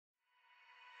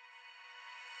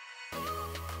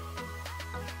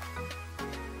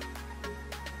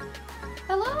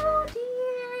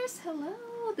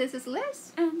This is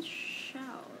Liz. And Shao.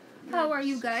 How are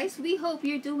you guys? We hope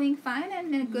you're doing fine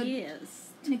and in a good,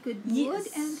 in a good mood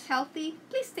and healthy.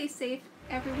 Please stay safe,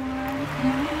 everyone.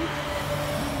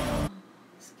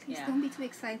 Please don't be too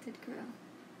excited, girl.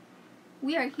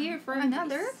 We are here for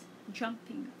another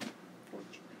jumping for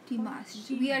Dimash.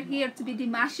 We are here to be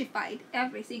Dimashified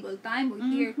every single time we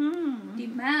hear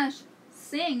Dimash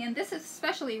sing, and this is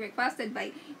specially requested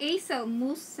by Asel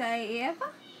Musaieva.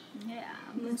 Yeah,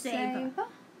 Musaieva.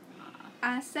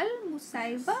 Asel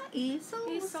Musaieva, Asel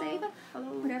Musaieva,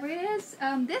 whatever it is.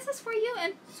 This is for you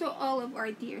and to all of our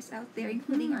dears out there,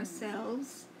 including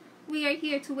ourselves. We are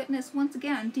here to witness once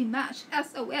again Dimash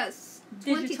S.O.S.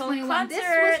 2021. This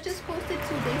was just posted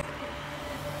 2 days ago.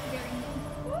 Very new.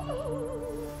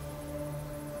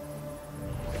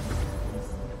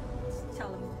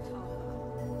 Tell him to talk.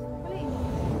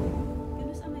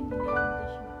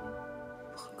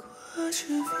 Pourquoi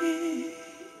je vis,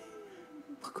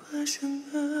 pourquoi je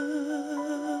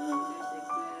meurs,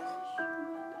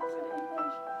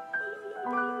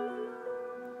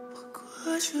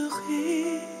 pourquoi je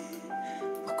ris,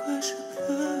 pourquoi je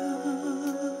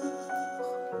pleure.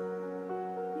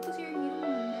 Because you're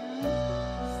human, man.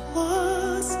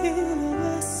 Voici le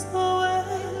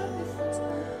S.O.S.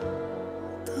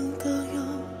 Tant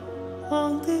d'ariens en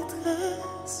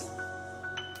détresse.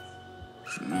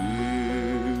 J'ai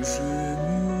jamais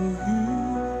eu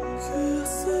cœur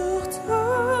sur terre.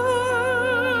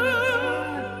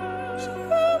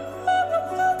 J'aimerais me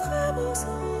prendre mon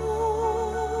sang.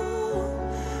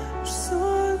 Je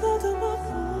soldat de ma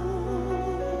peau.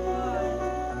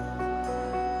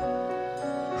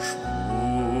 Je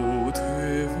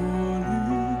t'ai voulu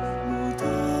me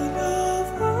donner la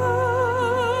voix.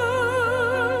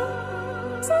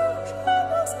 Sans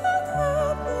jamais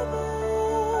s'attraper.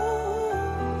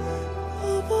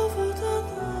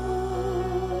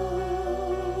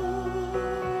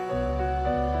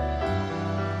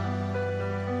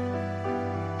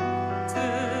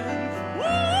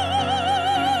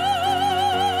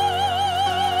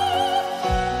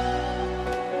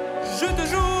 Je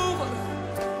toujours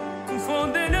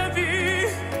confondais la vie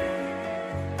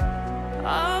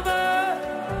avec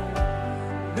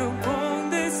nos bandes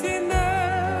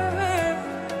dessinées.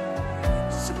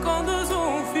 Ce qu'on nous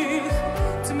envie,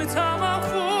 tu mets à ma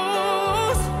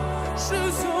force. Je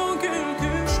sens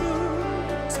quelque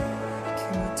chose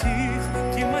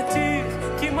qui m'attire,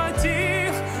 qui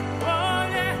m'attire. Oh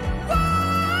yeah.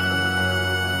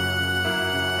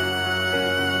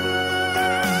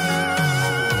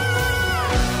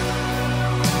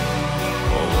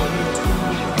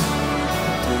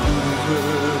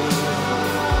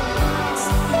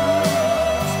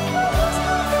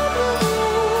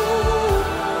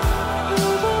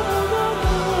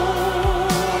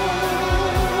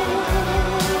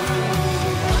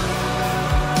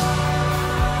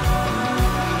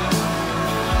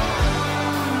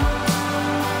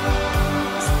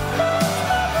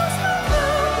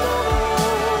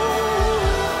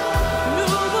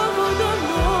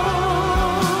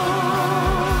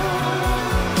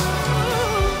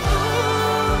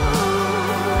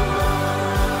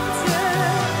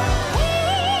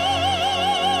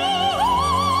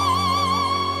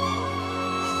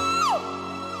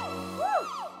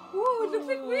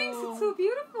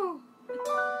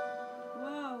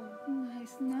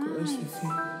 Nice production.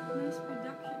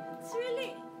 It's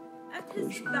really at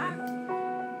his back.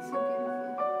 So beautiful.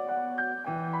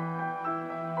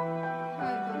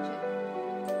 High budget.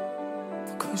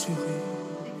 Pourquoi je ris,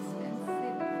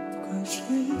 Expensive. pourquoi je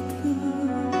pleure.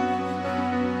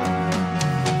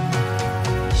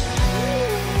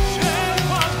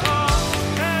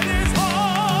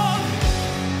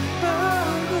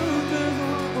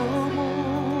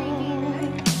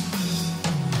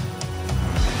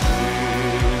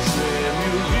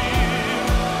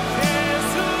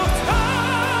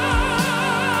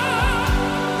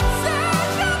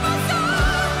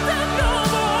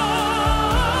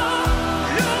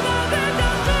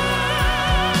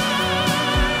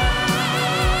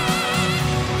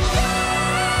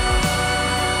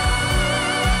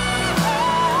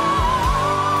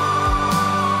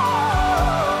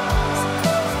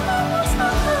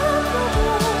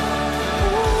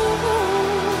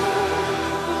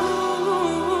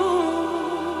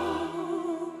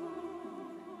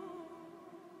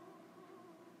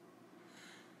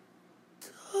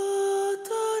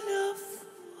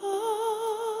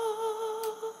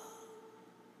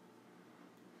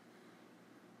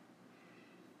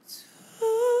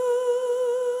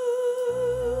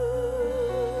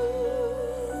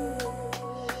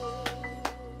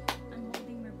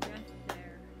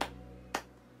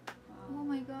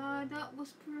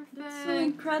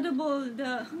 incredible.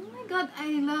 The Oh my god,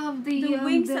 I love the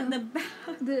wings at the back.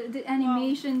 the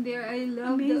animation there. I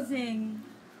love Amazing.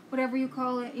 whatever you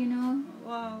call it, you know.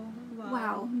 Wow.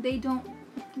 Wow. They don't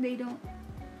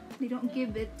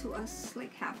give it to us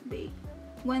like half baked.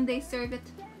 When they serve it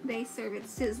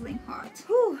sizzling hot.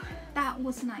 Whew. That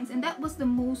was nice, and that was the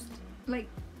most like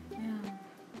Yeah.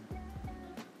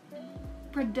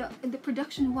 the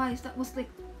production wise, that was like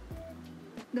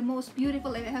the most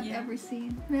beautiful I have Yeah. ever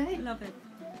seen. Right? Love it.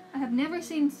 I have never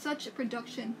seen such a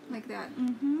production like that.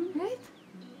 Mm-hmm. Right?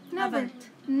 Never. Haven't.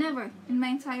 Never in my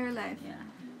entire life. Yeah.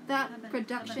 That Haven't,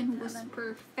 production was haven't.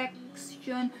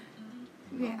 perfection.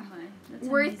 Yeah. Oh my. That's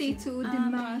Worthy amazing. to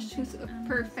Dimash, Amazing. who's a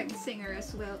perfect singer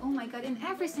as well. Oh my god, and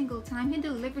every single time he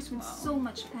delivers with Wow. so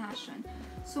much passion.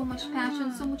 So much passion,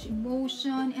 so much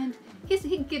emotion, and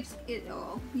he gives it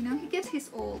all. You know, he gives his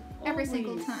all every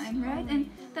single Always, time, right? And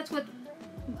that's what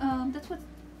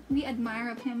we admire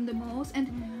of him the most. And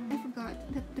I forgot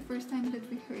that the first time that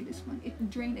we heard this one, it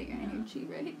drained our energy,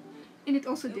 right? And it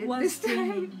also did was this time.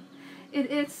 draining. It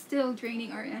is still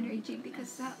draining our energy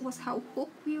because that was how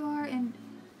hooked we are, and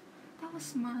that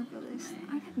was marvelous.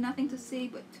 I have nothing to say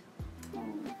but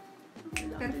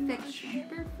perfection,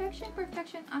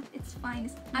 perfection at its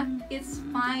finest, at its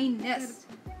finest.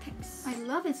 I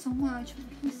love it so much.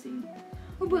 Let me see.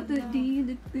 What about the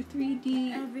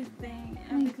 3D? Everything,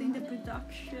 the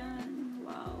production.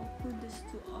 Wow, kudos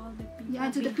to all the people. Yeah,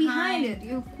 to the behind it.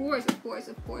 Of course.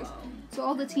 Wow. So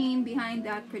all the team behind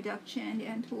that production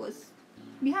and who was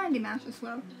behind Dimash as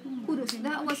well. Kudos.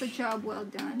 That was a job well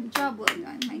done.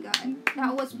 My God.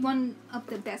 That was one of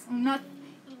the best.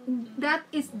 That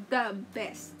is the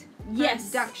best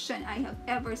production I have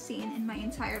ever seen in my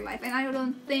entire life, and I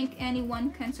don't think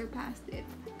anyone can surpass it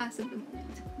as of the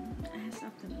moment. As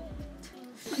of the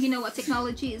moment. You know what?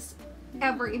 Technology is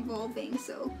ever evolving,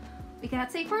 so we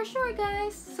cannot say for sure,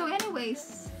 guys. So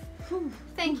anyways,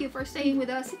 thank you for staying with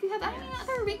us. If you have any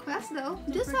other requests though,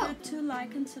 Don't do so. forget to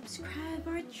like and subscribe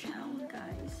our channel,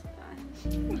 guys.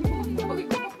 Bye.